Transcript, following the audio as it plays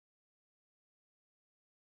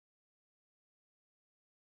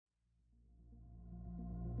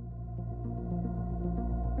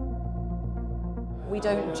We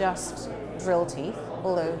don't just drill teeth,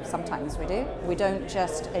 although sometimes we do. We don't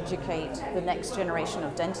just educate the next generation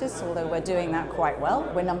of dentists, although we're doing that quite well.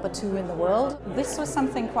 We're number 2 in the world. This was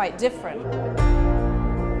something quite different.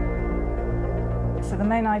 So the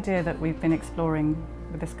main idea that we've been exploring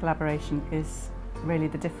with this collaboration is really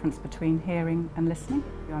the difference between hearing and listening.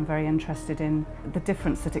 I'm very interested in the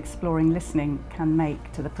difference that exploring listening can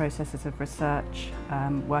make to the processes of research,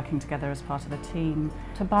 working together as part of a team.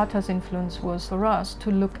 Tabata's influence was for us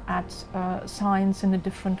to look at science in a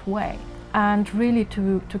different way and really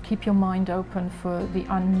to keep your mind open for the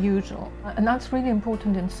unusual. And that's really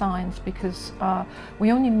important in science because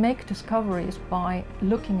we only make discoveries by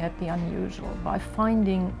looking at the unusual, by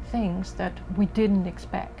finding things that we didn't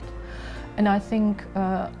expect. And I think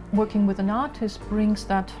working with an artist brings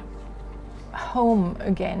that home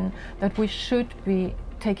again, that we should be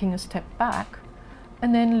taking a step back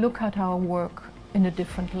and then look at our work in a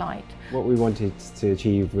different light. What we wanted to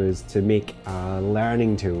achieve was to make a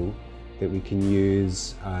learning tool that we can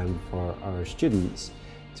use for our students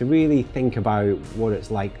to really think about what it's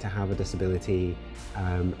like to have a disability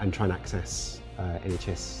and try and access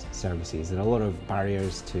NHS services. There are a lot of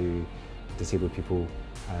barriers to disabled people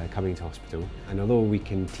coming to hospital, and although we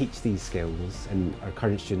can teach these skills and our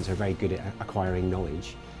current students are very good at acquiring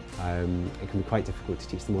knowledge, it can be quite difficult to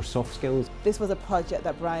teach the more soft skills. This was a project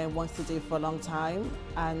that Brian wants to do for a long time,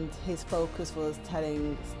 and his focus was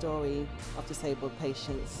telling the story of disabled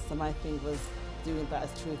patients. So my thing was doing that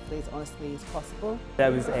as truthfully, as honestly as possible.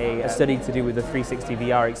 There was a study to do with the 360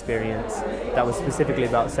 VR experience that was specifically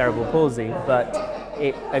about cerebral palsy, but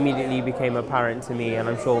it immediately became apparent to me, and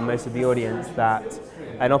I'm sure most of the audience, that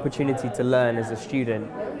an opportunity to learn as a student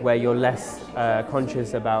where you're less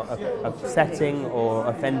conscious about upsetting or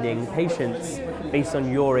offending patients based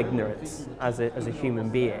on your ignorance as a human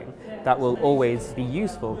being. That will always be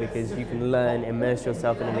useful because you can learn, immerse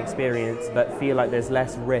yourself in an experience, but feel like there's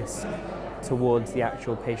less risk towards the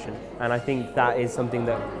actual patient. And I think that is something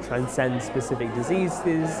that transcends specific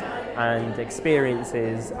diseases and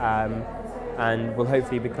experiences and will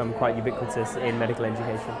hopefully become quite ubiquitous in medical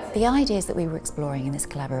education. The ideas that we were exploring in this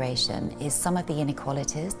collaboration is some of the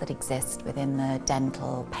inequalities that exist within the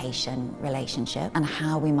dental-patient relationship and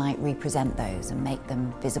how we might represent those and make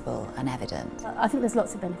them visible and evident. I think there's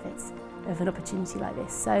lots of benefits of an opportunity like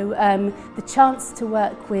this. So the chance to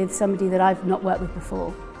work with somebody that I've not worked with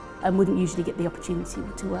before and wouldn't usually get the opportunity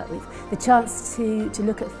to work with. The chance to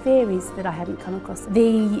look at theories that I hadn't come across.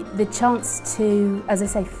 The chance to, as I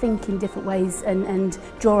say, think in different ways and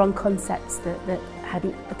draw on concepts that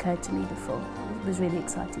hadn't occurred to me before. It was really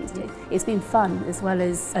exciting to do. It's been fun as well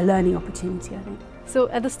as a learning opportunity, I think. So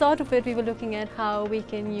at the start of it, we were looking at how we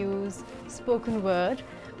can use spoken word,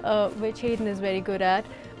 which Hayden is very good at,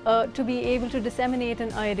 to be able to disseminate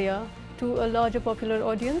an idea to a larger popular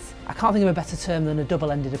audience. I can't think of a better term than a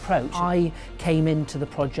double-ended approach. I came into the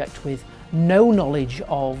project with no knowledge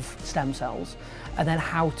of stem cells and then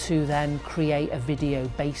how to then create a video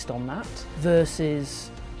based on that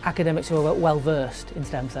versus academics who are well versed in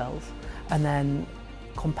stem cells, and then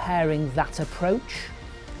comparing that approach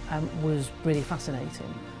was really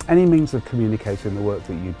fascinating. Any means of communicating the work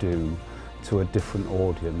that you do to a different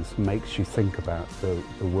audience makes you think about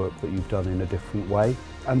the work that you've done in a different way.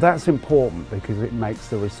 And that's important because it makes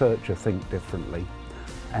the researcher think differently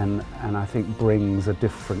and I think brings a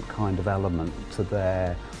different kind of element to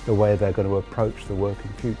the way they're going to approach the work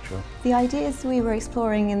in future. The ideas we were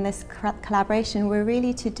exploring in this collaboration were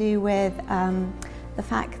really to do with the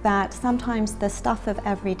fact that sometimes the stuff of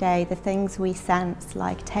every day, the things we sense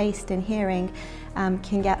like taste and hearing,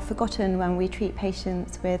 can get forgotten when we treat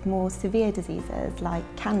patients with more severe diseases like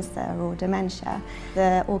cancer or dementia.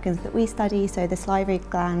 The organs that we study, so the salivary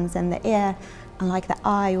glands and the ear, unlike the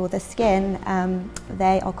eye or the skin,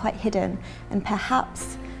 they are quite hidden, and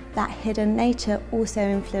perhaps that hidden nature also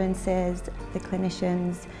influences the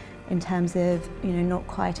clinicians in terms of not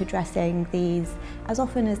quite addressing these as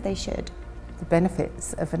often as they should. The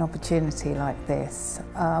benefits of an opportunity like this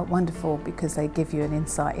are wonderful because they give you an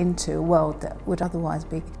insight into a world that would otherwise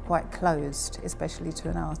be quite closed, especially to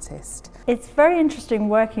an artist. It's very interesting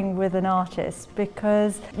working with an artist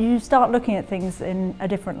because you start looking at things in a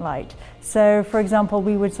different light. So, for example,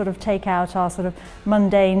 we would sort of take out our sort of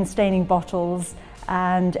mundane staining bottles,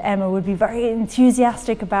 and Emma would be very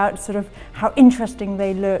enthusiastic about sort of how interesting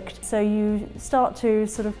they looked. So you start to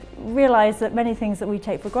sort of realise that many things that we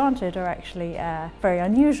take for granted are actually very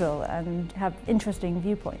unusual and have interesting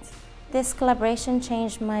viewpoints. This collaboration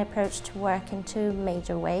changed my approach to work in two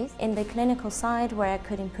major ways. In the clinical side, where I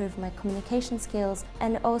could improve my communication skills,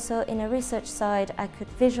 and also in a research side, I could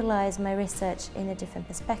visualize my research in a different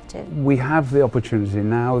perspective. We have the opportunity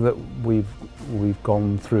now that we've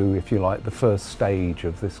gone through, if you like, the first stage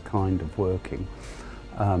of this kind of working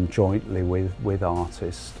jointly with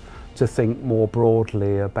artists, to think more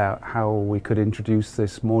broadly about how we could introduce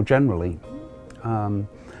this more generally.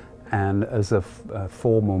 And as a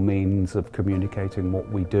formal means of communicating what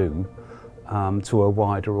we do to a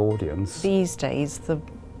wider audience. These days, the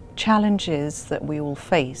challenges that we all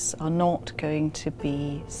face are not going to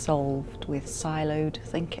be solved with siloed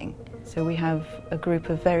thinking. So we have a group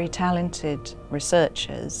of very talented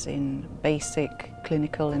researchers in basic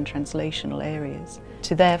clinical and translational areas.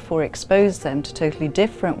 To therefore expose them to totally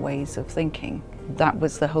different ways of thinking, that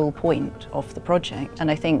was the whole point of the project.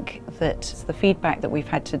 And I think that the feedback that we've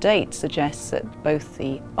had to date suggests that both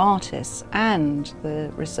the artists and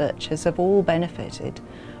the researchers have all benefited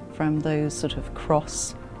from those sort of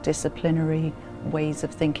cross-disciplinary ways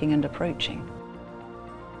of thinking and approaching.